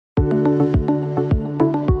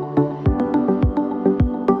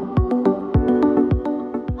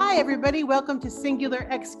everybody. Welcome to Singular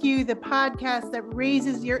XQ, the podcast that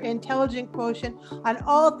raises your intelligent quotient on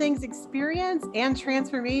all things experience and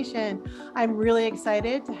transformation. I'm really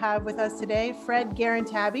excited to have with us today Fred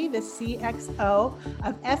Gerantabee, the CXO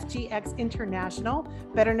of FGX International,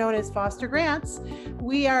 better known as Foster Grants.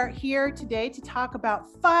 We are here today to talk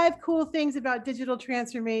about 5 cool things about digital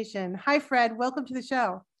transformation. Hi, Fred. Welcome to the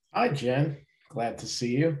show. Hi, Jen. Glad to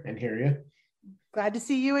see you and hear you. Glad to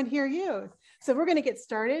see you and hear you. So we're going to get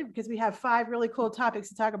started because we have 5 really cool topics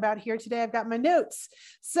to talk about here today. I've got my notes.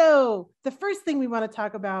 So the first thing we want to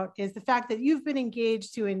talk about is the fact that you've been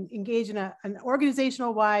engaged in an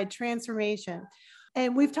organizational-wide transformation.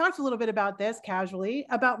 And we've talked a little bit about this casually,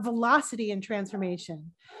 about velocity and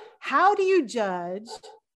transformation. How do you judge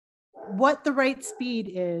what the right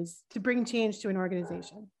speed is to bring change to an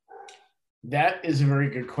organization? That is a very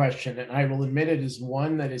good question, and I will admit it is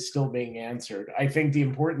one that is still being answered. I think the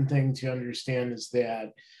important thing to understand is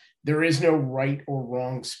that there is no right or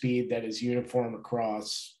wrong speed that is uniform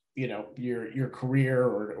across, your career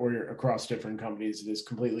or across different companies. It is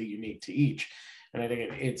completely unique to each, and I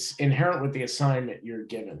think it's inherent with the assignment you're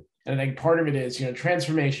given. And I think part of it is,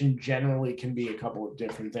 transformation generally can be a couple of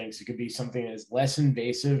different things. It could be something that is less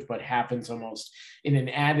invasive, but happens almost in an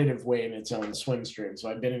additive way in its own swim stream. So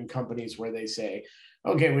I've been in companies where they say,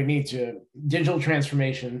 okay, digital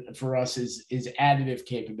transformation for us is additive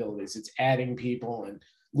capabilities. It's adding people and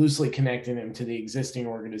loosely connecting them to the existing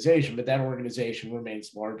organization, but that organization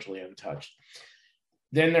remains largely untouched.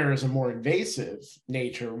 Then there is a more invasive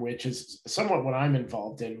nature, which is somewhat what I'm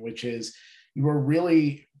involved in, which is you are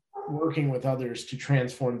really working with others to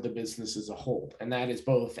transform the business as a whole. And that is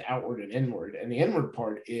both outward and inward. And the inward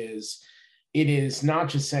part is, it is not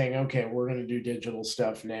just saying, okay, we're going to do digital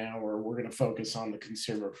stuff now, or we're going to focus on the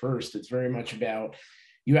consumer first. It's very much about,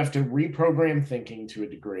 you have to reprogram thinking to a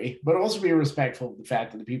degree, but also be respectful of the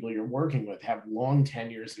fact that the people you're working with have long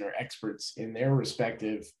tenures and are experts in their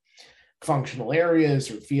respective functional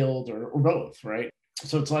areas or field or both, right?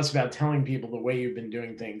 So it's less about telling people the way you've been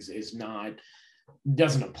doing things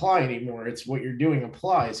doesn't apply anymore. It's what you're doing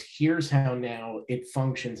applies. Here's how now it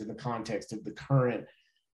functions in the context of the current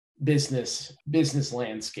business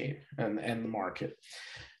landscape and the market.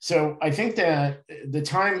 So I think that the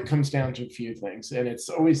time comes down to a few things, and it's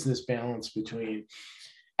always this balance between,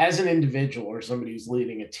 as an individual or somebody who's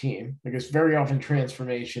leading a team, because very often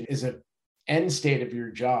transformation is an end state of your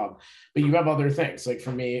job, but you have other things. Like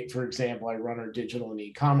for me, for example, I run our digital and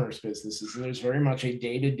e-commerce businesses, and there's very much a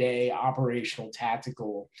day-to-day operational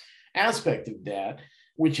tactical aspect of that,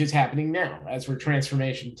 which is happening now. As where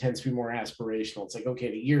transformation tends to be more aspirational. It's like, okay,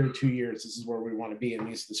 in a year or 2 years, this is where we want to be, and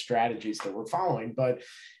these are the strategies that we're following. But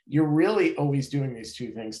you're really always doing these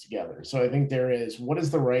two things together. So I think there is, what is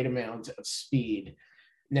the right amount of speed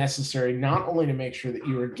necessary, not only to make sure that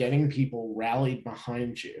you are getting people rallied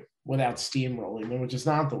behind you without steamrolling them, which is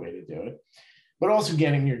not the way to do it, but also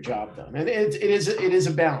getting your job done. And it is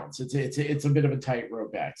a balance. It's a bit of a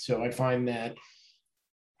tightrope act. So I find that,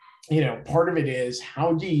 part of it is,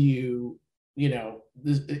 how do you,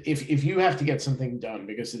 if you have to get something done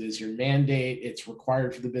because it is your mandate, it's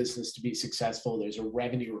required for the business to be successful, there's a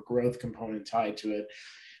revenue or growth component tied to it.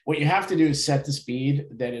 What you have to do is set the speed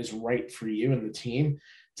that is right for you and the team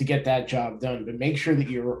to get that job done, but make sure that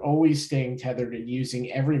you're always staying tethered and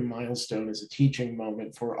using every milestone as a teaching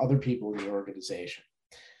moment for other people in the organization.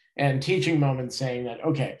 And teaching moments saying that,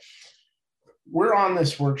 okay, we're on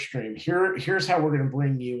this work stream. Here's how we're going to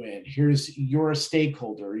bring you in. You're a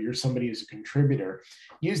stakeholder. You're somebody who's a contributor.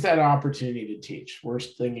 Use that opportunity to teach.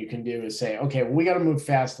 Worst thing you can do is say, okay, well, we got to move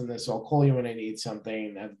fast on this. So I'll call you when I need something.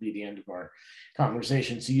 And that'd be the end of our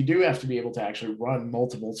conversation. So you do have to be able to actually run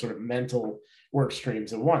multiple sort of mental work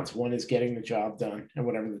streams at once. One is getting the job done and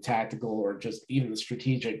whatever the tactical or just even the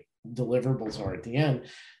strategic deliverables are at the end.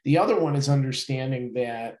 The other one is understanding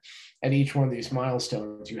that at each one of these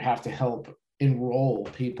milestones, you have to help enroll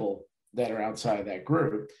people that are outside of that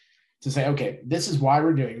group to say, okay, this is why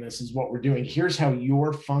we're doing this, is what we're doing. Here's how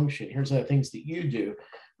your function, here's the things that you do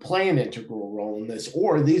play an integral role in this,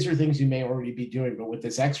 or these are things you may already be doing, but with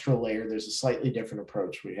this extra layer, there's a slightly different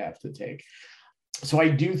approach we have to take. So I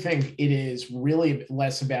do think it is really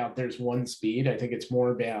less about there's one speed. I think it's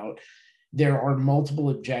more about there are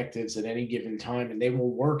multiple objectives at any given time, and they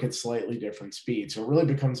will work at slightly different speeds. So it really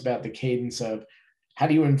becomes about the cadence of how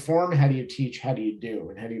do you inform, how do you teach, how do you do,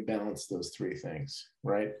 and how do you balance those 3 things,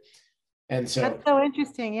 right? And so That's so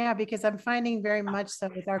interesting. Yeah, because I'm finding very much so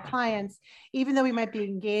with our clients, even though we might be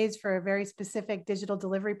engaged for a very specific digital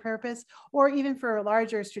delivery purpose, or even for a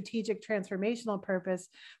larger strategic transformational purpose,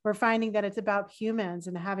 we're finding that it's about humans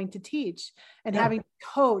and having to teach and having to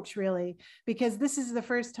coach, really, because this is the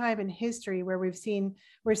first time in history where we're seeing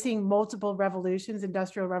multiple revolutions,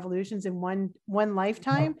 industrial revolutions in one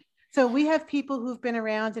lifetime. So we have people who've been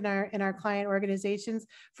around in our client organizations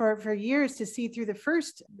for years to see through the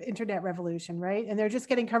first internet revolution, right? And they're just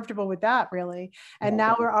getting comfortable with that, really. And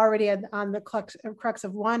now we're already on the crux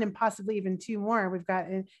of one and possibly even two more. We've got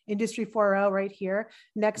Industry 4.0 right here,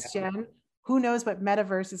 next gen. Who knows what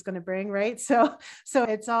metaverse is going to bring, right? So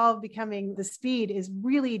it's all becoming, the speed is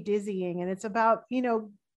really dizzying, and it's about,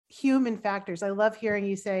 human factors. I love hearing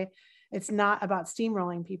you say it's not about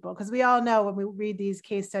steamrolling people, because we all know when we read these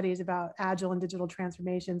case studies about agile and digital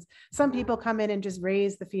transformations, some people come in and just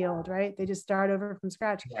raise the field, right? They just start over from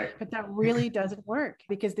scratch, but that really doesn't work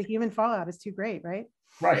because the human fallout is too great, right?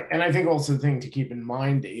 Right. And I think also the thing to keep in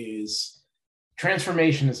mind is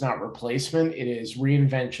transformation is not replacement, it is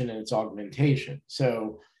reinvention and it's augmentation.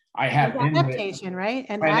 So I have adaptation, right?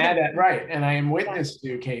 And right. And I am witness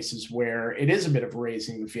to cases where it is a bit of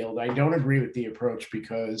raising the field. I don't agree with the approach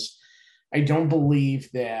because I don't believe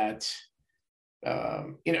that,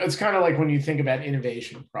 it's kind of like when you think about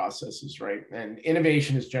innovation processes, right? And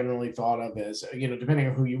innovation is generally thought of as, depending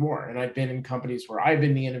on who you are. And I've been in companies where I've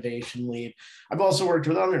been the innovation lead. I've also worked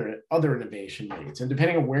with other innovation leads. And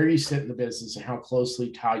depending on where you sit in the business and how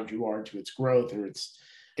closely tied you are to its growth or its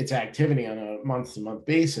activity on a month-to-month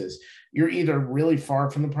basis, you're either really far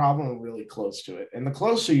from the problem or really close to it. And the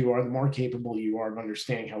closer you are, the more capable you are of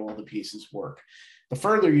understanding how all the pieces work. The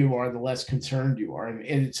further you are, the less concerned you are.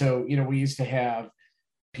 And so, we used to have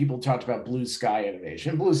people talked about blue sky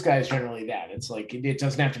innovation. Blue sky is generally that. It's like, it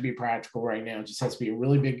doesn't have to be practical right now. It just has to be a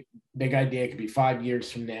really big idea. It could be 5 years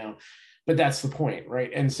from now, but that's the point, right?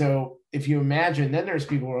 And so if you imagine, then there's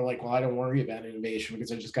people who are like, well, I don't worry about innovation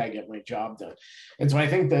because I just got to get my job done. And so I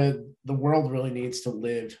think the world really needs to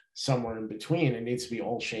live somewhere in between. It needs to be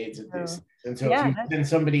all shades of this. And so if you send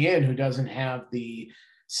somebody in who doesn't have the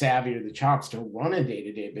savvy or the chops to run a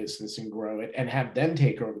day-to-day business and grow it and have them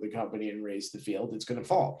take over the company and raise the field, it's going to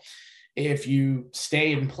fall. If you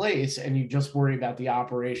stay in place and you just worry about the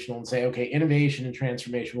operational and say, okay, innovation and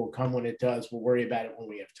transformation will come when it does, we'll worry about it when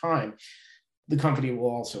we have time, the company will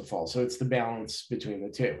also fall. So it's the balance between the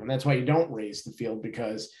two. And that's why you don't raise the field,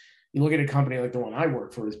 because you look at a company like the one I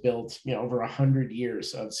work for is built, over 100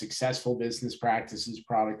 years of successful business practices,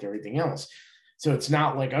 product, everything else. So it's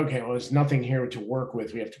not like, okay, well, there's nothing here to work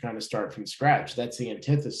with. We have to kind of start from scratch. That's the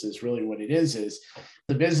antithesis. Really what it is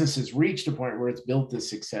the business has reached a point where it's built this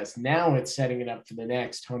success. Now it's setting it up for the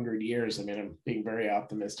next 100 years. I mean, I'm being very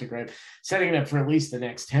optimistic, right? Setting it up for at least the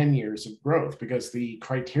next 10 years of growth, because the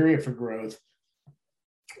criteria for growth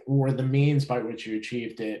or the means by which you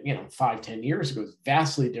achieved it, 5-10 years ago is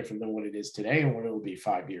vastly different than what it is today and what it will be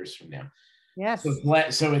 5 years from now. Yes.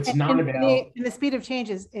 So it's not about, and the speed of change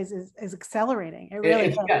is accelerating. It really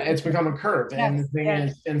is. It's become a curve. Yes, and the thing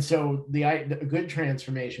is, and so a good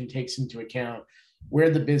transformation takes into account where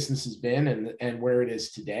the business has been and where it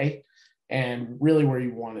is today, and really where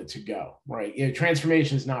you want it to go. Right.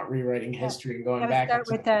 Transformation is not rewriting history and going back. Start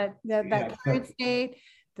with that current state,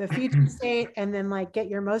 the future state, and then get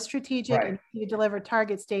your most strategic and you deliver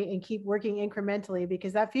target state and keep working incrementally,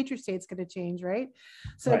 because that future state's going to change, right?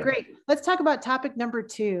 So great. Let's talk about topic number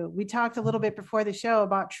 2. We talked a little bit before the show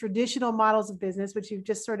about traditional models of business, which you've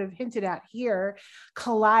just sort of hinted at here,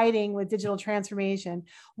 colliding with digital transformation.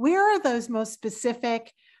 Where are those most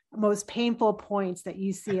specific, most painful points that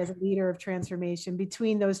you see as a leader of transformation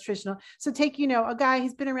between those traditional? So take, a guy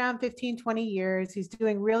who's been around 15, 20 years, he's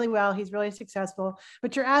doing really well, he's really successful,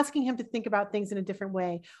 but you're asking him to think about things in a different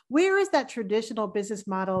way. Where is that traditional business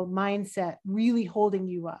model mindset really holding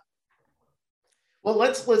you up? Well,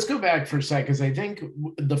 let's go back for a second, because I think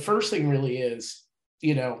the first thing really is,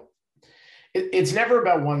 it's never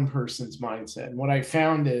about one person's mindset. And what I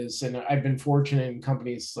found is, and I've been fortunate in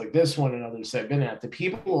companies like this one and others I've been at, the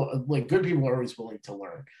people, good people are always willing to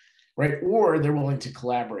learn, right? Or they're willing to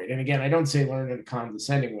collaborate. And again, I don't say learn in a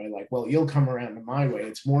condescending way, like, well, you'll come around to my way.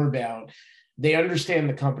 It's more about they understand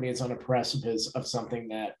the company is on a precipice of something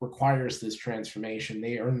that requires this transformation.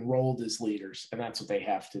 They are enrolled as leaders, and that's what they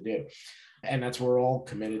have to do. And that's what we're all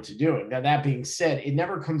committed to doing. Now, that being said, it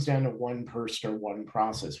never comes down to one person or one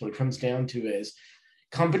process. What it comes down to is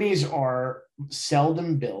companies are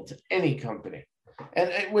seldom built, any company,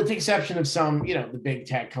 and with the exception of some, the big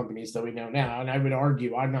tech companies that we know now. And I would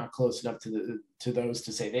argue I'm not close enough to those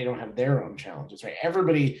to say they don't have their own challenges, right?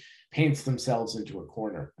 Everybody paints themselves into a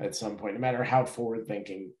corner at some point, no matter how forward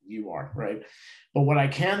thinking you are, right? But what I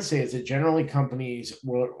can say is that generally companies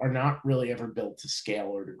are not really ever built to scale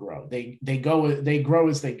or to grow. They grow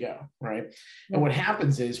as they go, right? Yeah. And what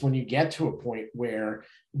happens is when you get to a point where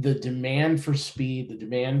the demand for speed, the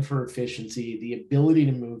demand for efficiency, the ability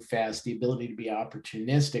to move fast, the ability to be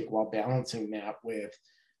opportunistic while balancing that with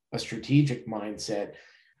a strategic mindset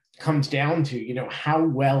comes down to, how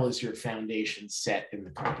well is your foundation set in the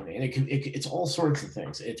company? And it's all sorts of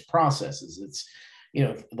things. It's processes. It's,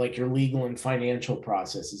 like your legal and financial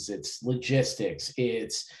processes. It's logistics.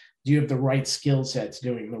 It's, do you have the right skill sets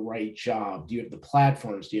doing the right job? Do you have the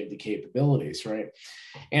platforms? Do you have the capabilities, right?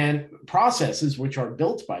 And processes, which are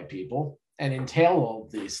built by people and entail all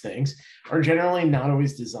of these things, are generally not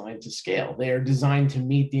always designed to scale. They are designed to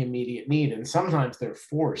meet the immediate need. And sometimes they're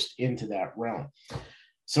forced into that realm.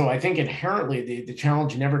 So I think inherently the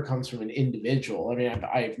challenge never comes from an individual. I mean,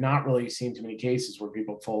 I've not really seen too many cases where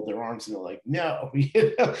people fold their arms and they're like, no,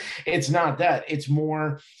 it's not that. It's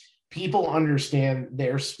more people understand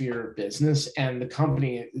their sphere of business, and the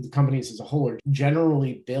companies as a whole are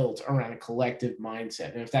generally built around a collective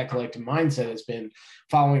mindset. And if that collective mindset has been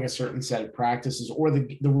following a certain set of practices, or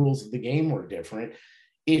the rules of the game were different,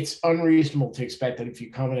 it's unreasonable to expect that if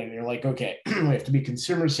you come in and you're like, okay, we have to be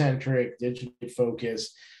consumer centric, digitally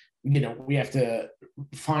focused, we have to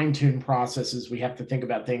fine tune processes. We have to think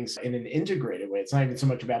about things in an integrated way. It's not even so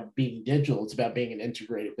much about being digital. It's about being an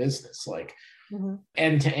integrated business, like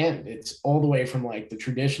end to end. It's all the way from like the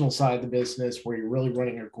traditional side of the business where you're really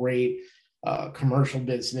running a great commercial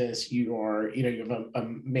business. You have a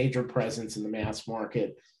major presence in the mass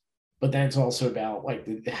market. But then it's also about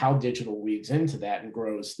like how digital weaves into that and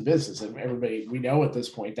grows the business. And everybody, we know at this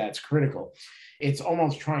point that's critical. It's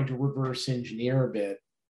almost trying to reverse engineer a bit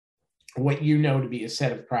what to be a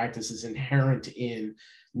set of practices inherent in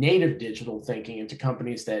native digital thinking into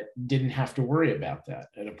companies that didn't have to worry about that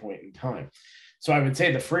at a point in time. So I would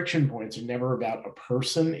say the friction points are never about a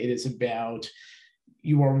person. It is about,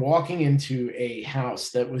 you are walking into a house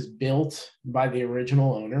that was built by the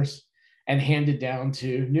original owners and handed down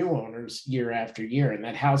to new owners year after year. And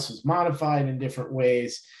that house was modified in different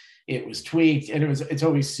ways. It was tweaked, and it's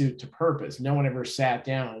always suited to purpose. No one ever sat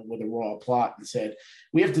down with a raw plot and said,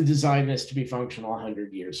 we have to design this to be functional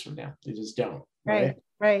 100 years from now. They just don't. Right.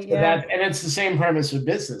 So yeah. And it's the same premise with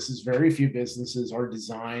businesses. Very few businesses are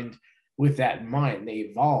designed with that in mind. They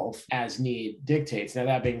evolve as need dictates. Now,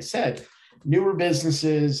 that being said, newer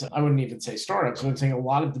businesses, I wouldn't even say startups, but I'm saying a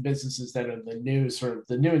lot of the businesses that are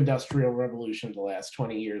the new industrial revolution of the last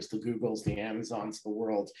 20 years, the Googles, the Amazons of the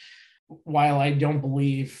world, while I don't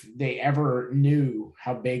believe they ever knew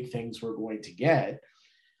how big things were going to get,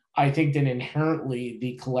 I think that inherently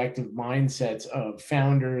the collective mindsets of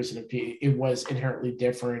founders, and it was inherently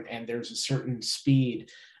different, and there's a certain speed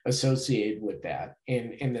associated with that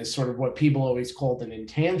in this sort of what people always called an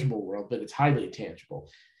intangible world, but it's highly tangible.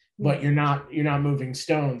 But you're not moving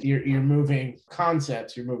stones. You're moving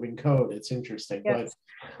concepts. You're moving code. It's interesting. Yes.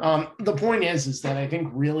 But the point is that I think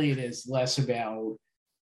really it is less about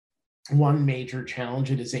one major challenge.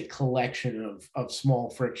 It is a collection of small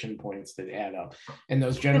friction points that add up, and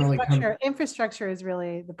those generally infrastructure is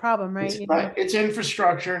really the problem, right? It's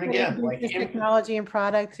infrastructure, and again, like technology and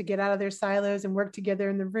product to get out of their silos and work together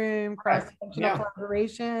in the room, cross-functional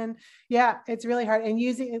collaboration. Yeah, it's really hard, and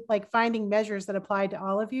using it, like finding measures that apply to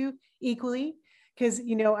all of you equally. Because,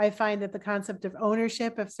 I find that the concept of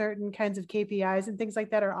ownership of certain kinds of KPIs and things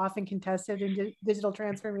like that are often contested in digital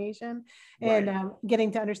transformation, and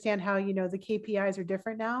getting to understand how, the KPIs are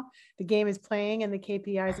different now. The game is playing and the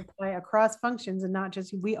KPIs apply across functions, and not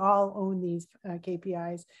just we all own these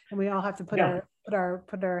KPIs, and we all have to put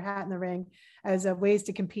our hat in the ring as ways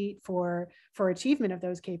to compete for achievement of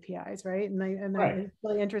those KPIs, right? And it's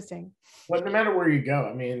really interesting. But no matter where you go,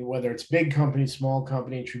 I mean, whether it's big company, small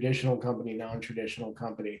company, traditional company, non-traditional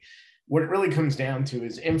company, what it really comes down to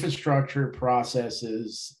is infrastructure,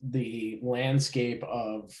 processes, the landscape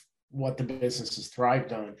of what the business has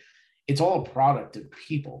thrived on. It's all a product of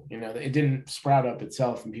people. It didn't sprout up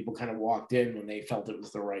itself and people kind of walked in when they felt it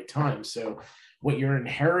was the right time. So what you're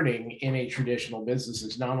inheriting in a traditional business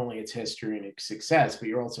is not only its history and its success, but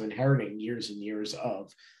you're also inheriting years and years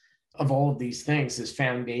of all of these things, this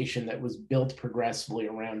foundation that was built progressively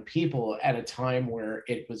around people at a time where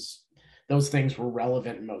those things were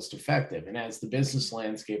relevant and most effective. And as the business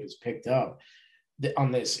landscape has picked up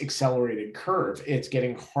on this accelerated curve, it's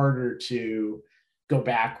getting harder to go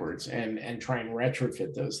backwards and try and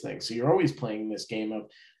retrofit those things. So you're always playing this game of,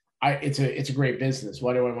 it's a great business.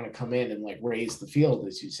 Why do I want to come in and like raise the field,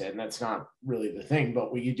 as you said? And that's not really the thing.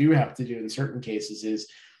 But what you do have to do in certain cases is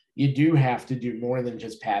you do have to do more than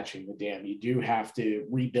just patching the dam. You do have to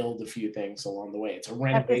rebuild a few things along the way. It's a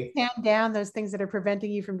renovation. Have to stand down those things that are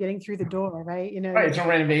preventing you from getting through the door, right? Right, it's a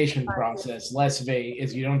renovation process, less of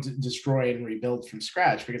is you don't destroy and rebuild from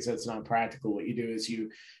scratch, because that's not practical. What you do is you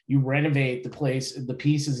renovate the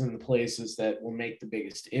pieces and the places that will make the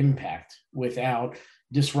biggest impact without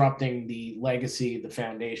disrupting the legacy, the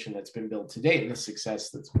foundation that's been built to date, and the success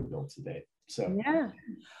that's been built to date. So yeah.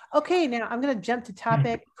 Okay, now I'm going to jump to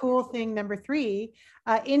topic cool thing number 3,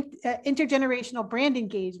 intergenerational brand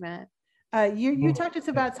engagement. You talked to us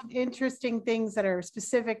about some interesting things that are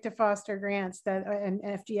specific to foster grants and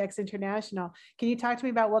FGX International. Can you talk to me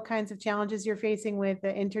about what kinds of challenges you're facing with the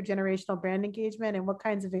intergenerational brand engagement and what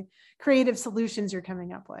kinds of creative solutions you're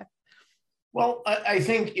coming up with? Well, I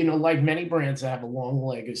think, like many brands that have a long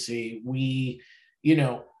legacy,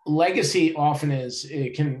 legacy often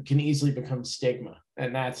it can easily become stigma,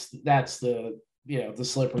 and that's the the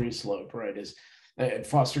slippery slope, right? Is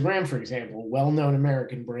Foster Graham, for example, well-known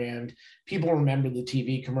American brand. People remember the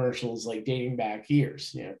TV commercials like dating back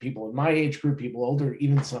years. People in my age group, people older,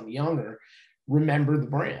 even some younger, remember the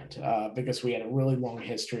brand because we had a really long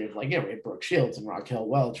history of we had Brooke Shields and Raquel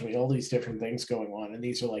Welch, and we had all these different things going on, and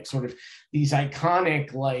these are sort of these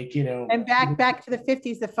iconic and back to the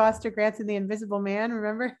 50s, the Foster Grants and the Invisible Man,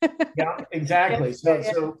 remember? Yeah, exactly.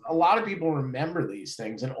 Yes, so a lot of people remember these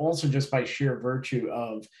things, and also just by sheer virtue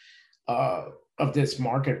of this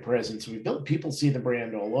market presence we built, people see the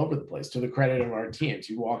brand all over the place. To the credit of our teams,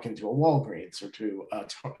 you walk into a Walgreens or to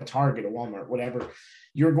a Target, a Walmart, whatever,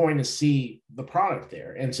 you're going to see the product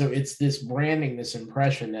there. And so it's this branding, this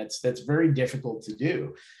impression that's very difficult to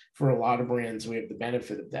do for a lot of brands. We have the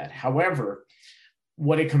benefit of that. However,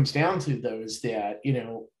 what it comes down to, though, is that,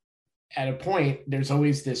 at a point, there's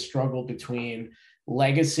always this struggle between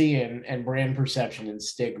legacy and brand perception and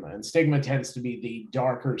stigma. And stigma tends to be the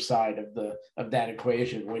darker side of that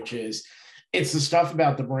equation, which is it's the stuff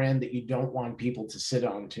about the brand that you don't want people to sit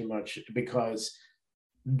on too much, because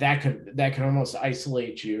that can almost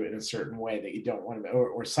isolate you in a certain way that you don't want to,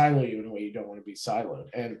 or silo you in a way you don't want to be siloed.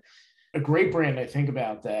 And a great brand I think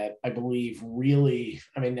about that, I believe, really,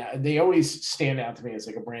 they always stand out to me as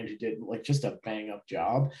a brand who did just a bang up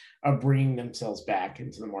job of bringing themselves back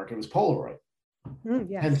into the market, was Polaroid.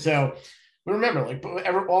 Yes. And so we remember,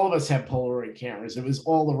 all of us have Polaroid cameras. It was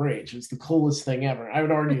all the rage. It was the coolest thing ever. I would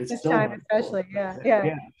argue it's still time, especially,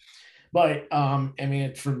 yeah. But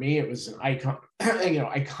for me, it was an icon,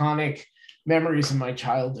 iconic memories in my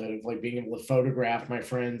childhood of being able to photograph my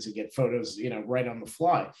friends and get photos, right on the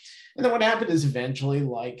fly. And then what happened is eventually,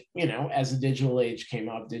 as the digital age came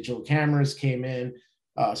up, digital cameras came in,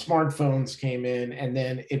 smartphones came in, and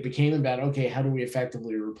then it became about, okay, how do we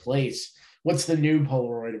effectively replace what's the new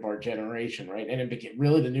Polaroid of our generation, right? And it became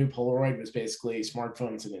really, the new Polaroid was basically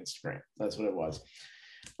smartphones and Instagram. That's what it was.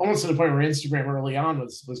 Almost to the point where Instagram early on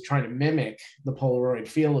was trying to mimic the Polaroid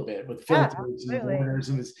feel a bit with filters and borders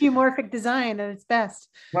and this humorphic design at its best.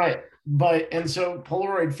 Right. And so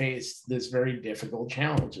Polaroid faced this very difficult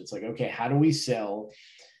challenge. It's okay, how do we sell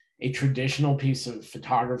a traditional piece of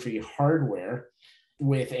photography hardware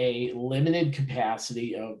with a limited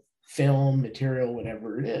capacity of film, material,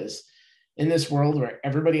 whatever it is, in this world where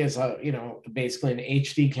everybody has basically an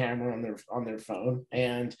HD camera on their phone,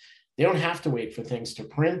 and they don't have to wait for things to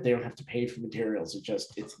print. They don't have to pay for materials.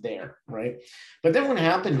 It's there, right? But then what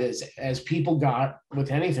happened is, as people got, with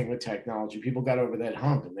anything with technology, people got over that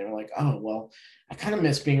hump, and they were like, oh, well, I kind of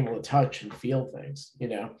miss being able to touch and feel things,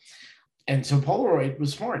 And so Polaroid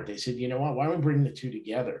was smart. They said, you know what, why don't we bring the two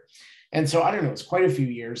together? And so, I don't know, it's quite a few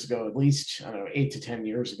years ago, at least, 8 to 10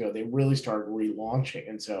 years ago, they really started relaunching.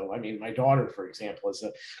 And so, my daughter, for example, has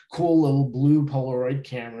a cool little blue Polaroid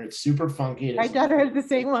camera. It's super funky. My daughter has the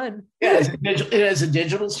same one. Yeah, it has a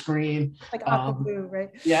digital screen. Like aqua blue, right?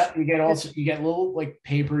 Yeah, you get little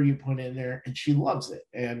paper you put in there, and she loves it.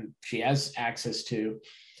 And she has access to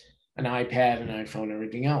an iPad, an iPhone,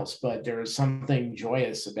 everything else. But there is something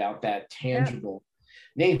joyous about that tangible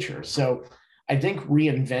nature. So I think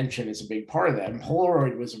reinvention is a big part of that. And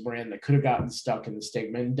Polaroid was a brand that could have gotten stuck in the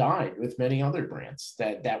stigma and died with many other brands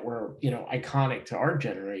that were, iconic to our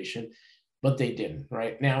generation, but they didn't,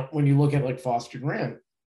 right? Now, when you look at Foster Graham,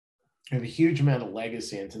 we have a huge amount of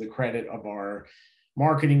legacy, and to the credit of our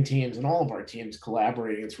marketing teams and all of our teams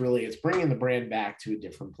collaborating, it's bringing the brand back to a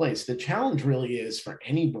different place. The challenge really is, for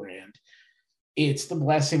any brand, it's the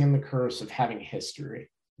blessing and the curse of having history.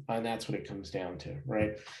 And that's what it comes down to,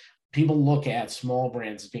 right? People look at small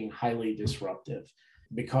brands as being highly disruptive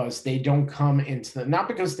because they don't come into not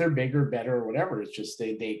because they're bigger, better, or whatever. It's just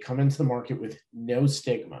they come into the market with no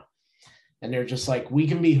stigma. And they're just like, we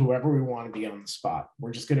can be whoever we want to be on the spot.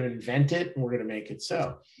 We're just going to invent it and we're going to make it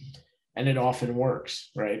so. And it often works,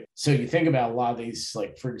 right? So you think about a lot of these,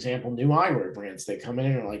 like, for example, new eyewear brands, they come in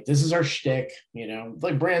and are like, this is our shtick, you know,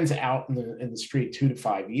 like brands out in the street 2 to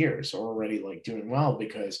 5 years are already like doing well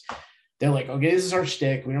because they're like, okay, this is our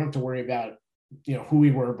shtick. We don't have to worry about, you know, who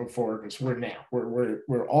we were before because we're now.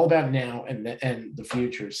 We're all about now and the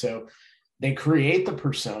future. So they create the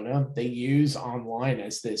persona they use online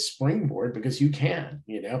as this springboard because you can,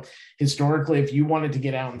 you know, historically, if you wanted to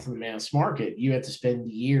get out into the mass market, you had to spend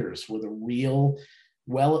years with a real,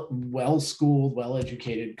 well-schooled,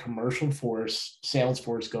 well-educated commercial force, sales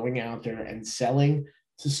force going out there and selling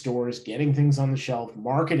to stores, getting things on the shelf,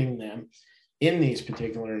 marketing them in these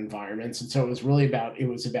particular environments. And so it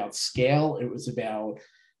was about scale. It was about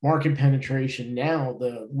market penetration. Now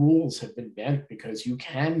the rules have been bent because you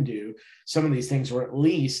can do some of these things, or at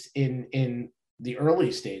least in the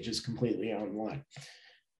early stages, completely online.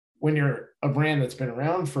 When you're a brand that's been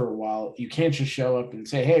around for a while, you can't just show up and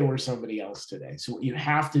say, hey, we're somebody else today. So what you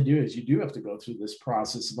have to do is you do have to go through this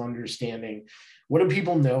process of understanding, what do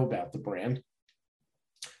people know about the brand?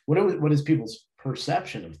 What is people's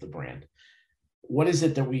perception of the brand? What is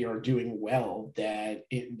it that we are doing well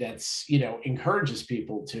that's, you know, encourages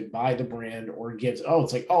people to buy the brand or gives, oh,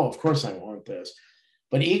 it's like, oh, of course I want this.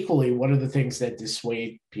 But equally, what are the things that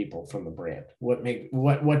dissuade people from the brand?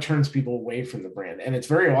 What turns people away from the brand? And it's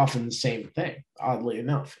very often the same thing, oddly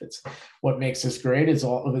enough. It's what makes us great is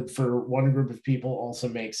all of it for one group of people also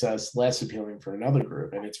makes us less appealing for another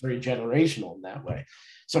group. And it's very generational in that way.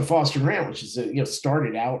 So Foster Grant, which is,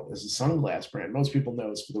 started out as a sunglass brand, most people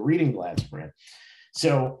know it's for the reading glass brand.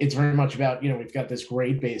 So it's very much about, we've got this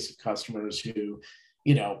great base of customers who,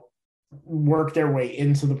 work their way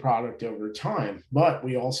into the product over time, but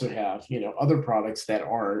we also have, other products that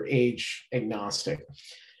are age agnostic.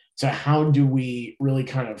 So how do we really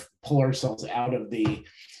kind of pull ourselves out of the,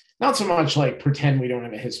 not so much like pretend we don't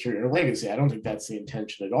have a history or legacy. I don't think that's the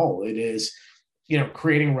intention at all. It is,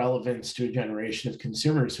 creating relevance to a generation of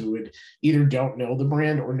consumers who would either don't know the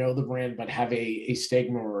brand or know the brand, but have a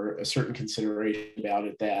stigma or a certain consideration about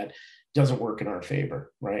it that doesn't work in our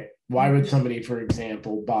favor, right? Why would somebody, for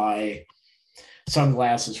example, buy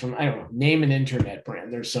sunglasses from, I don't know, name an internet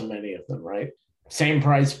brand? There's so many of them, right? Same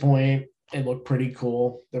price point. They look pretty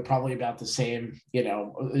cool. They're probably about the same,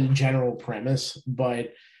 general premise,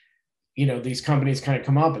 but these companies kind of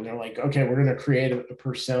come up and they're like, okay, we're going to create a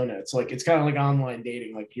persona. It's kind of like online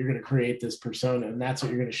dating. Like you're going to create this persona and that's what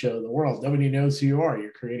you're going to show the world. Nobody knows who you are.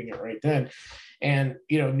 You're creating it right then. And,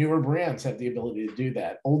 newer brands have the ability to do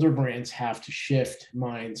that. Older brands have to shift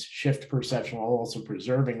minds, shift perception, while also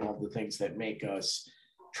preserving all the things that make us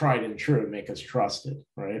tried and true and make us trusted,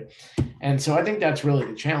 right? And so I think that's really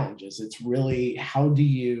the challenge. It's really, how do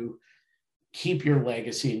you keep your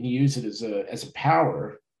legacy and use it as a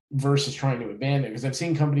power versus trying to abandon it? Because I've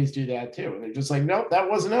seen companies do that too. And they're just like, nope, that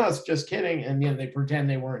wasn't us, just kidding. And they pretend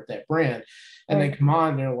they weren't that brand. And they come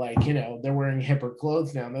on, they're like, they're wearing hipper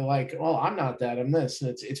clothes now. And they're like, well, I'm not that, I'm this. And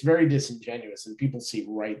it's very disingenuous and people see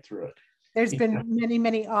right through it. There's been many,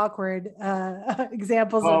 many awkward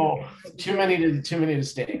examples. Too many to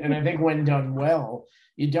state. And I think when done well,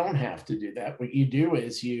 you don't have to do that. What you do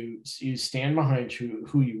is you stand behind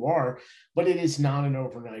who you are, but it is not an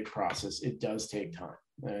overnight process. It does take time.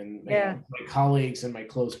 And my colleagues and my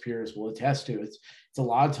close peers will attest to it. It's a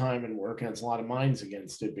lot of time and work, and it's a lot of minds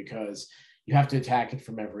against it because you have to attack it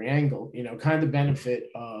from every angle. Kind of the benefit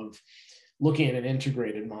of looking at an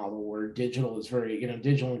integrated model where digital is very,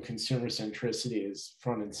 digital and consumer centricity is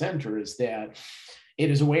front and center, is that it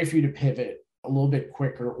is a way for you to pivot a little bit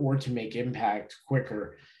quicker or to make impact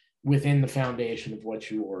quicker within the foundation of what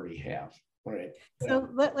you already have. Right. So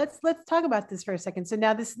let's talk about this for a second. So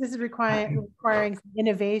now this is requiring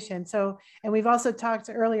innovation. So, and we've also talked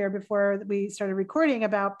earlier before we started recording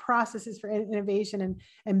about processes for innovation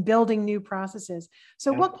and building new processes.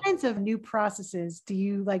 So what kinds of new processes do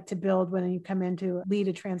you like to build when you come in to lead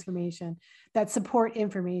a transformation that support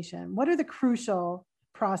information? What are the crucial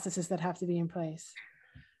processes that have to be in place?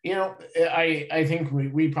 I think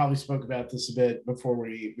we probably spoke about this a bit before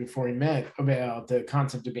we met about the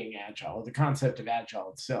concept of being agile, the concept of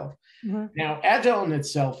agile itself. Mm-hmm. Now, agile in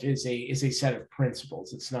itself is a set of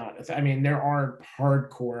principles. It's not, there are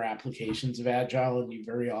hardcore applications of agile, and you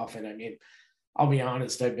very often, I'll be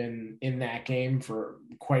honest, I've been in that game for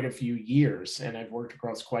quite a few years, and I've worked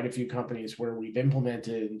across quite a few companies where we've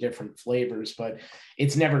implemented in different flavors, but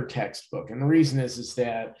it's never textbook. And the reason is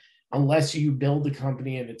that unless you build a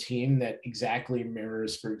company and a team that exactly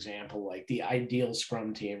mirrors, for example, like the ideal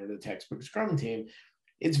Scrum team or the textbook Scrum team,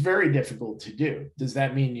 it's very difficult to do. Does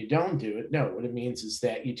that mean you don't do it? No, what it means is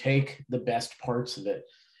that you take the best parts of it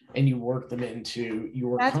and you work them into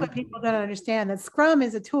your That's company. what people don't understand, that Scrum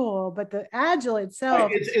is a tool, but the Agile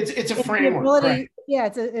itself, it's a it's framework, the ability, right? yeah,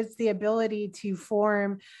 it's the ability to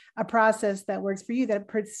form a process that works for you, that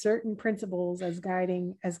puts certain principles as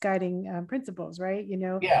guiding principles, right? You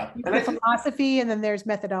know, Yeah, it's and the I think philosophy, and then there's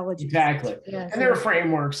methodologies. exactly. Yeah, And there are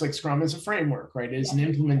frameworks, like Scrum is a framework, right? It is yeah. an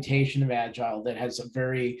implementation of Agile that has a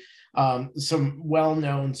very some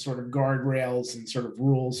well-known sort of guardrails and sort of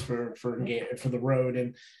rules for the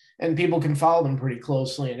road, and people can follow them pretty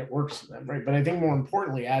closely, and it works for them, right? But I think more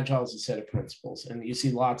importantly, Agile is a set of principles, and you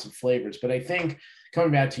see lots of flavors. But I think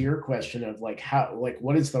coming back to your question of like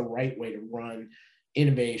what is the right way to run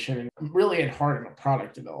innovation, and I'm really at heart, I'm a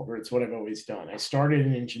product developer. It's what I've always done. I started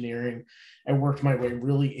in engineering. I worked my way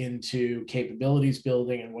really into capabilities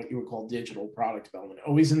building and what you would call digital product development,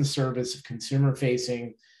 always in the service of consumer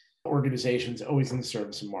facing organizations, always in the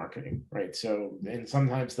service of marketing, right? So, and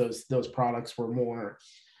sometimes those products were more,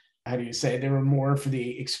 how do you say, they were more for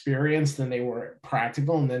the experience than they were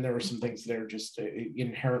practical. And then there were some things that are just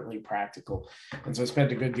inherently practical. And so I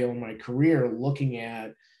spent a good deal of my career looking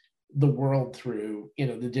at the world through,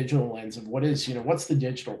 the digital lens of what's the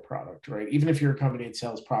digital product, right? Even if you're a company that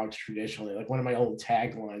sells products traditionally, like one of my old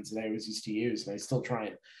taglines that I always used to use, and I still try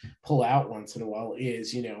and pull out once in a while,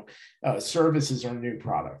 is, services are new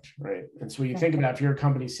product, right? And so when you think about, if you're a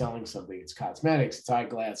company selling something, it's cosmetics, it's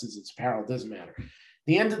eyeglasses, it's apparel, it doesn't matter. At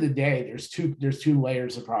the end of the day, there's two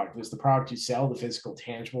layers of product. There's the product you sell, the physical,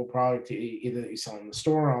 tangible product, either you sell in the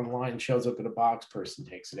store, online, shows up in a box, person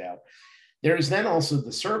takes it out. There's then also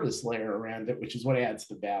the service layer around it, which is what adds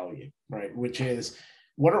the value, right? Which is,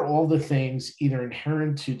 what are all the things either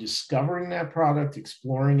inherent to discovering that product,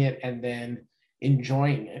 exploring it, and then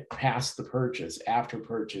enjoying it past the purchase, after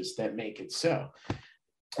purchase, that make it so.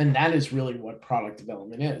 And that is really what product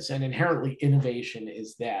development is. And inherently, innovation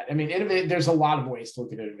is that. I mean, there's a lot of ways to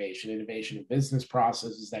look at innovation. Innovation in business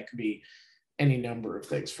processes, that could be any number of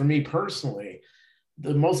things. For me personally,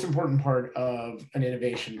 the most important part of an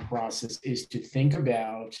innovation process is to think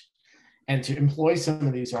about and to employ some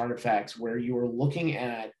of these artifacts where you are looking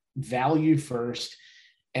at value first.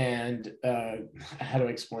 And how do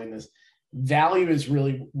I explain this? Value is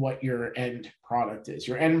really what your end product is.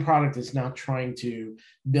 Your end product is not trying to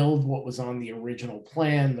build what was on the original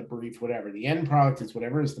plan, the brief, whatever. The end product is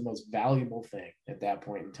whatever is the most valuable thing at that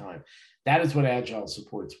point in time. That is what Agile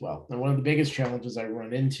supports well. And one of the biggest challenges I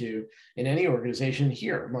run into in any organization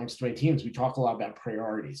here amongst my teams, we talk a lot about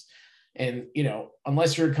priorities. And,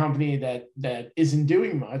 unless you're a company that isn't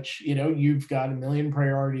doing much, you've got a million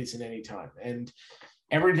priorities at any time. And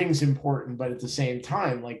everything's important, but at the same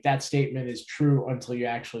time, like, that statement is true until you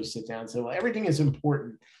actually sit down and say, well, everything is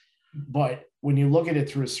important, but when you look at it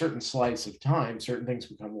through a certain slice of time, certain things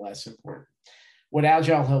become less important. What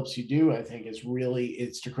Agile helps you do, I think,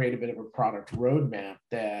 it's to create a bit of a product roadmap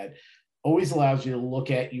that always allows you to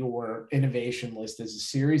look at your innovation list as a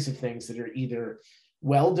series of things that are either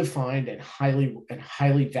well-defined and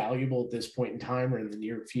highly valuable at this point in time or in the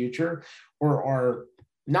near future, or are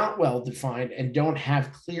not well-defined and don't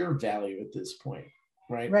have clear value at this point,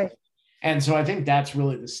 right? Right. And so I think that's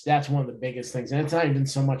really that's one of the biggest things. And it's not even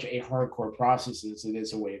so much a hardcore process as it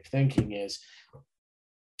is a way of thinking. Is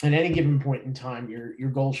at any given point in time,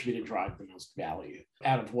 your goal should be to drive the most value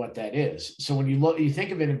out of what that is. So when you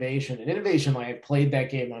think of innovation, like, I've played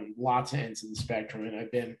that game on lots of ends of the spectrum, and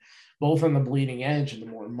I've been both on the bleeding edge and the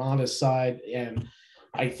more modest side. And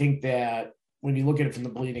I think that when you look at it from the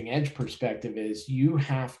bleeding edge perspective, is you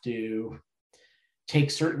have to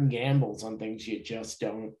take certain gambles on things you just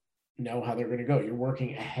don't know how they're going to go. You're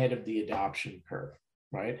working ahead of the adoption curve,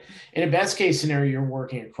 right? In a best case scenario, you're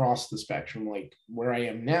working across the spectrum. Like where I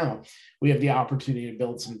am now, we have the opportunity to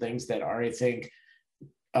build some things that are, I think,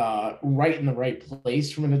 right in the right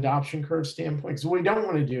place from an adoption curve standpoint. So what we don't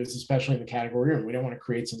want to do is, especially in the category, we don't want to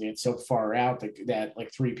create something that's so far out that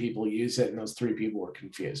like 3 people use it and those 3 people are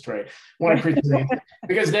confused, right? We want to create something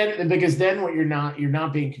because then what you're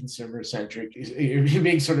not being consumer centric. You're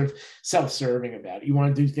being sort of self-serving about it. You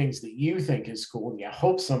want to do things that you think is cool and you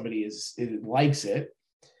hope somebody likes it.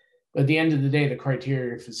 But at the end of the day, the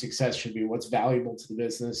criteria for success should be what's valuable to the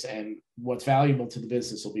business, and what's valuable to the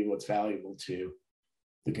business will be what's valuable to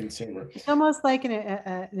the consumer. It's almost like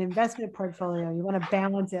an investment portfolio. You want to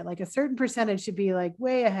balance it. Like a certain percentage should be like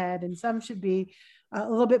way ahead, and some should be a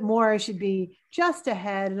little bit more should be just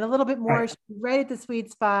ahead, and a little bit more should be right at the sweet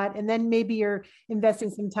spot. And then maybe you're investing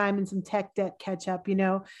some time in some tech debt catch up,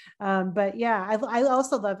 But yeah, I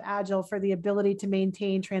also love Agile for the ability to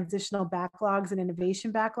maintain transitional backlogs and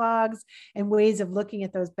innovation backlogs and ways of looking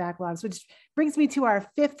at those backlogs, which brings me to our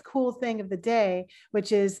fifth cool thing of the day,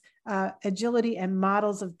 which is agility and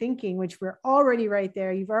models of thinking, which we're already right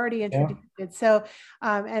there. You've already introduced it. So,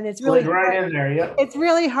 and it's really right in there. Yeah. It's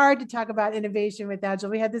really hard to talk about innovation with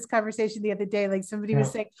Agile. We had this conversation the other day, like somebody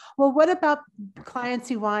was saying, well, what about clients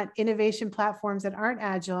who want innovation platforms that aren't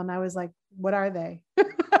Agile? And I was like, what are they?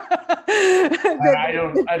 I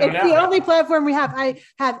don't know. It's the only platform we have. I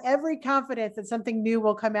have every confidence that something new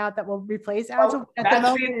will come out that will replace Agile.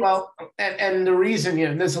 And the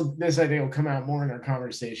reason, this I think will come out more in our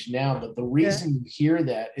conversation now, but the reason you hear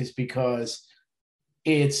that is because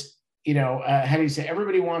it's, how do you say,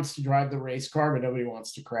 everybody wants to drive the race car, but nobody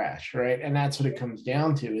wants to crash, right? And that's what it comes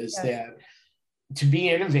down to, is that to be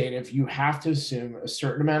innovative, you have to assume a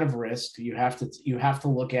certain amount of risk. You have to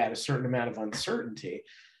look at a certain amount of uncertainty,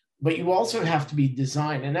 but you also have to be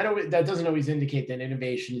designed. And that doesn't always indicate that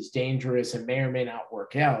innovation is dangerous and may or may not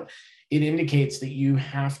work out. It indicates that you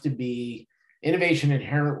have to be, innovation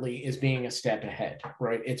inherently is being a step ahead,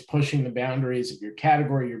 right? It's pushing the boundaries of your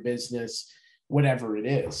category, your business, whatever it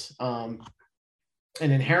is.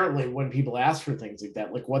 And inherently, when people ask for things like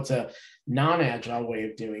that, like what's a non-agile way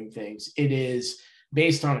of doing things, it is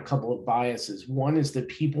based on a couple of biases. One is that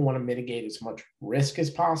people want to mitigate as much risk as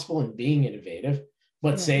possible in being innovative,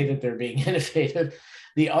 but say that they're being innovative.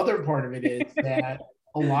 The other part of it is that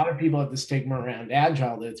a lot of people have the stigma around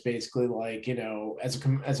agile that's basically like,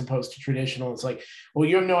 as opposed to traditional, it's like, well,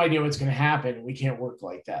 you have no idea what's going to happen. We can't work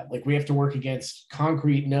like that. Like, we have to work against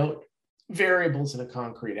concrete variables in a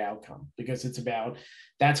concrete outcome, because it's about,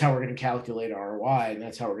 that's how we're going to calculate ROI, and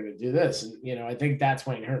that's how we're going to do this. And, I think that's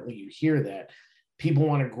why inherently you hear that people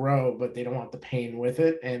want to grow, but they don't want the pain with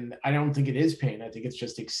it. And I don't think it is pain. I think it's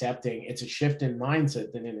just accepting. It's a shift in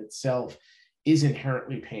mindset that in itself is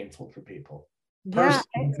inherently painful for people.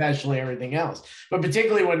 Personally, especially everything else, but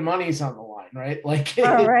particularly when money's on the line, right? Like,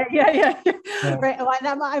 right, yeah. Right. Well,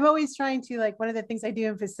 I'm always trying to, like, one of the things I do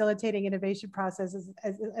in facilitating innovation processes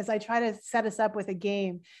as I try to set us up with a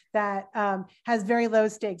game that has very low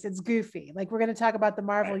stakes. It's goofy. Like, we're going to talk about the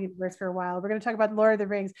Marvel universe for a while. We're going to talk about Lord of the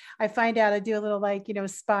Rings. I do a little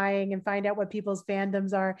spying and find out what people's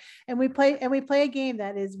fandoms are, and we play a game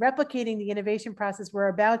that is replicating the innovation process we're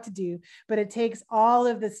about to do, but it takes all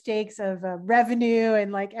of the stakes of revenue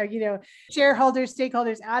and shareholders,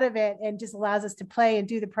 stakeholders out of it, and just allows us to play and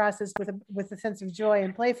do the process with a sense of joy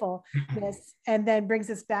and playfulness, and then brings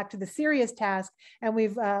us back to the serious task. And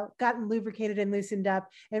we've gotten lubricated and loosened up,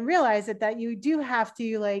 and realize that you do have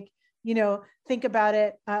to think about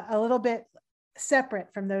it a little bit separate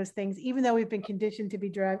from those things, even though we've been conditioned to be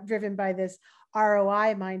driven by this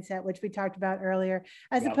ROI mindset, which we talked about earlier,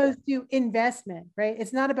 as opposed to investment, right?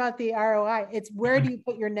 It's not about the ROI. It's where do you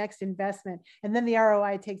put your next investment? And then the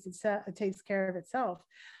ROI takes care of itself.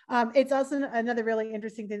 It's also another really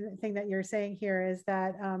interesting thing that you're saying here is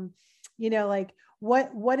that,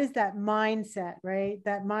 what is that mindset, right?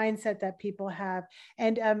 That mindset that people have.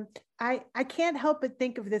 And I can't help but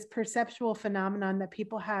think of this perceptual phenomenon that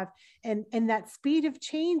people have, and that speed of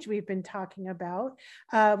change we've been talking about,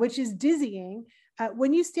 which is dizzying.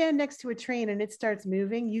 When you stand next to a train and it starts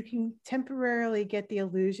moving, you can temporarily get the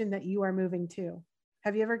illusion that you are moving too.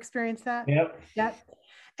 Have you ever experienced that? Yep.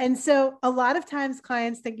 And so a lot of times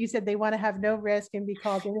clients think, you said they want to have no risk and be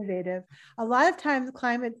called innovative. A lot of times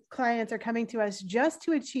clients are coming to us just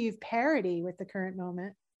to achieve parity with the current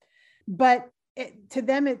moment. But to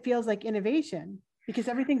them, it feels like innovation, because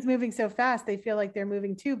everything's moving so fast. They feel like they're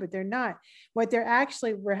moving too, but they're not. What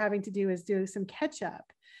we're having to do is do some catch up.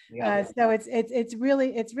 So it's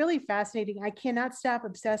really fascinating. I cannot stop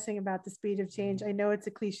obsessing about the speed of change. I know it's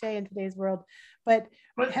a cliche in today's world, but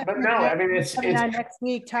no, I mean, it's next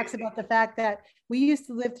week talks about the fact that we used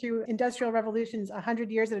to live through industrial revolutions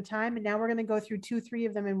 100 years at a time, and now we're going to go through 2-3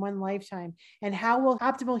 of them in one lifetime. And how will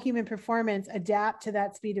optimal human performance adapt to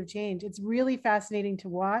that speed of change? It's really fascinating to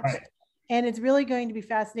watch, and it's really going to be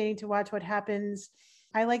fascinating to watch what happens.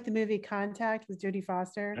 I like the movie Contact with Jodie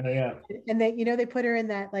Foster. Oh, yeah. And they put her in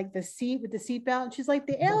that, like, the seat with the seatbelt. And she's like,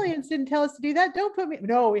 the aliens didn't tell us to do that. Don't put me.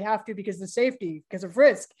 No, we have to because of safety, because of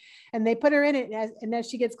risk. And they put her in it. And as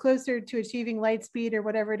she gets closer to achieving light speed or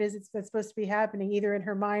whatever it is that's supposed to be happening, either in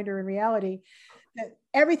her mind or in reality,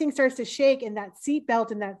 everything starts to shake in that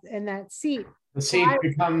seatbelt and that seat. The seat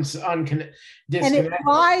becomes disconnected. And it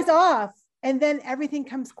flies off. and then everything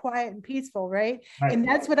comes quiet and peaceful, right? Right. And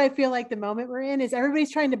that's what I feel like the moment we're in is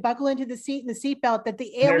everybody's trying to buckle into the seat and the seatbelt that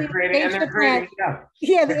the They're alien creating, and they're spaceship creating, plan,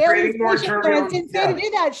 yeah, the they're alien creating more spaceship plan turbulence. didn't say to do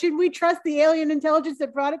that. Shouldn't we trust the alien intelligence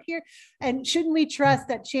that brought it here? And shouldn't we trust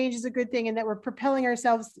that change is a good thing and that we're propelling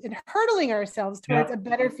ourselves and hurtling ourselves towards a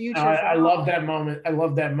better future? I love that moment. I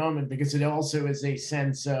love that moment because it also is a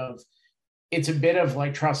sense of, it's a bit of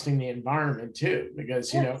like trusting the environment too,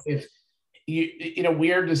 because, you know, if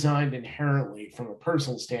we are designed inherently from a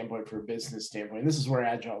personal standpoint, for a business standpoint. This is where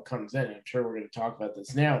agile comes in. I'm sure we're going to talk about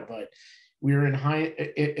this now, but we are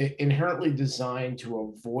inherently designed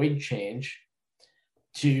to avoid change,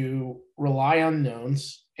 to rely on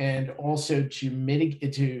knowns, and also to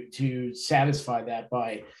mitigate, to satisfy that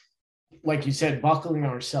by, like you said, buckling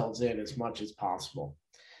ourselves in as much as possible.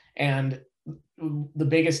 And the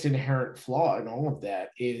biggest inherent flaw in all of that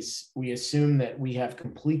is we assume that we have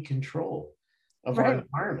complete control of our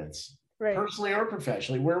environments, personally or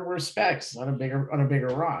professionally. We're specks on a bigger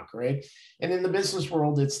rock, right? And in the business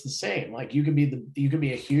world, it's the same. Like you could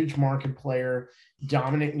be a huge market player,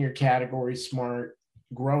 dominant in your category, smart,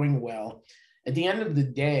 growing well. At the end of the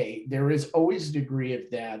day, there is always a degree of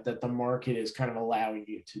that the market is kind of allowing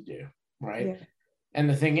you to do, right? Yeah. And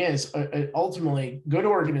the thing is, ultimately, good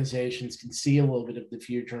organizations can see a little bit of the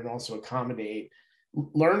future and also accommodate,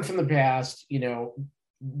 learn from the past,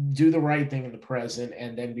 do the right thing in the present,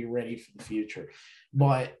 and then be ready for the future.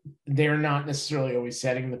 But they're not necessarily always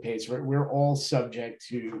setting the pace. We're all subject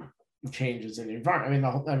to changes in the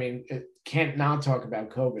environment. It can't not talk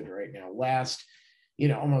about COVID right now. Last,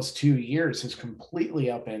 almost 2 years has completely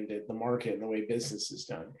upended the market and the way business is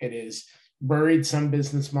done. It is buried some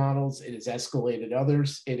business models. It has escalated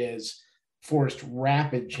others. It has forced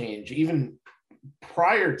rapid change. Even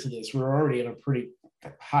prior to this, we were already in a pretty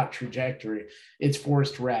hot trajectory. It's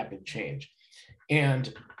forced rapid change.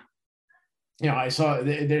 And, I saw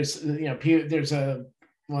there's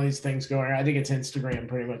one of these things going, I think it's Instagram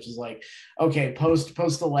pretty much is like, okay, post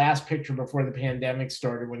the last picture before the pandemic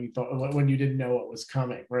started when you didn't know what was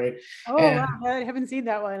coming, right? Oh, wow, I haven't seen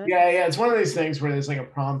that one. Yeah, it's one of these things where there's like a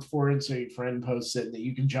prompt for it, so your friend posts it, and that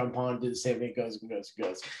you can jump on, do the same thing, goes.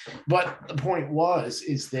 But the point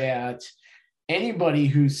is that anybody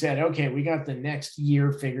who said, okay, we got the next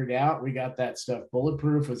year figured out, we got that stuff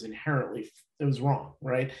bulletproof, it was wrong,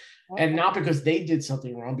 right? Okay. And not because they did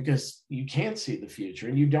something wrong, because you can't see the future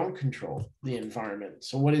and you don't control the environment.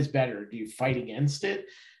 So what is better? Do you fight against it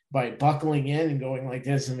by buckling in and going like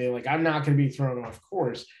this and being like, I'm not going to be thrown off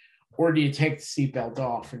course? Or do you take the seatbelt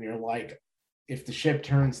off and you're like, if the ship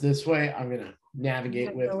turns this way, I'm going to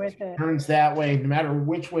navigate with it. If it turns that way, no matter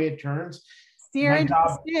which way it turns, steer into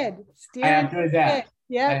the skid. I have to adapt.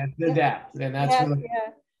 Yeah. I have to adapt. And that's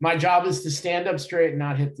my job is to stand up straight and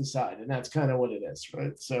not hit the side. And that's kind of what it is,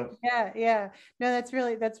 right? So yeah. No, that's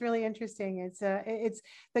really interesting. It's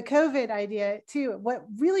the COVID idea too. What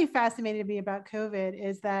really fascinated me about COVID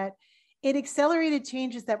is that it accelerated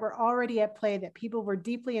changes that were already at play that people were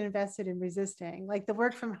deeply invested in resisting, like the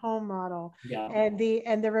work from home model and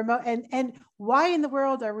the remote. And why in the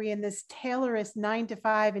world are we in this Taylorist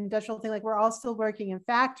 9-to-5 industrial thing? Like we're all still working in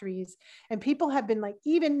factories, and people have been like,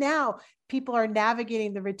 even now, people are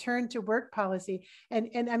navigating the return to work policy.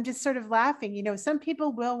 And I'm just sort of laughing, some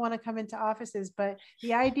people will want to come into offices, but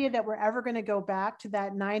the idea that we're ever going to go back to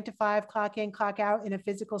that 9-to-5 clock in, clock out in a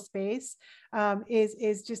physical space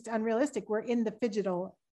is just unrealistic. We're in the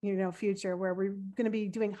phygital future where we're going to be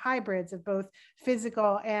doing hybrids of both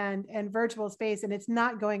physical and virtual space, and it's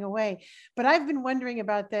not going away. But I've been wondering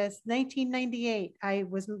about this. 1998,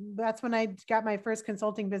 that's when I got my first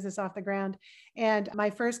consulting business off the ground, and my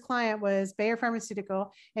first client was Bayer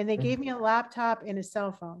Pharmaceutical, and they gave me a laptop and a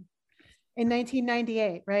cell phone in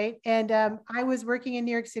 1998, right? And I was working in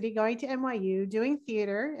New York City, going to NYU, doing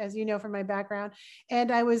theater, as you know from my background,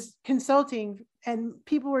 and I was consulting, and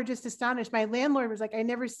people were just astonished. My landlord was like, I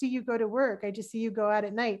never see you go to work. I just see you go out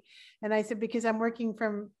at night. And I said, because I'm working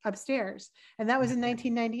from upstairs. And that was in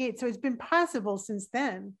 1998. So it's been possible since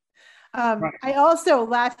then. Right. I also not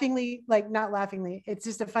laughingly, it's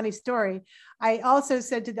just a funny story. I also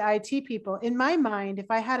said to the IT people, in my mind, if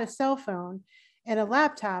I had a cell phone and a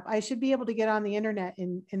laptop, I should be able to get on the internet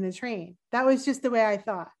in the train. That was just the way I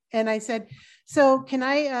thought. And I said, so can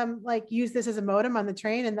I use this as a modem on the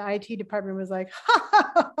train? And the IT department was like,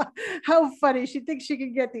 how funny. She thinks she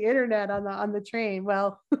can get the internet on the train.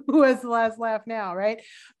 Well, who has the last laugh now, right?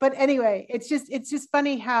 But anyway, it's just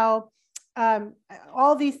funny how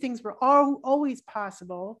all these things were always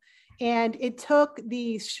possible. And it took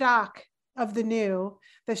the shock of the new,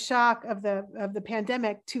 the shock of the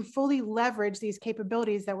pandemic, to fully leverage these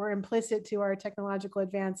capabilities that were implicit to our technological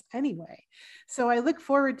advance anyway. So I look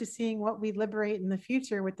forward to seeing what we liberate in the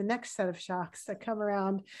future with the next set of shocks that come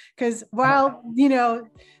around. Because while,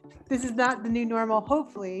 this is not the new normal,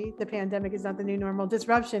 hopefully the pandemic is not the new normal,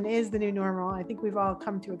 disruption is the new normal. I think we've all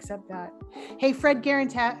come to accept that. Hey, Fred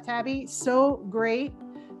Gerantabee, so great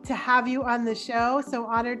to have you on the show. So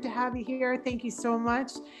honored to have you here. Thank you so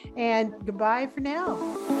much. And goodbye for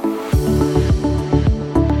now.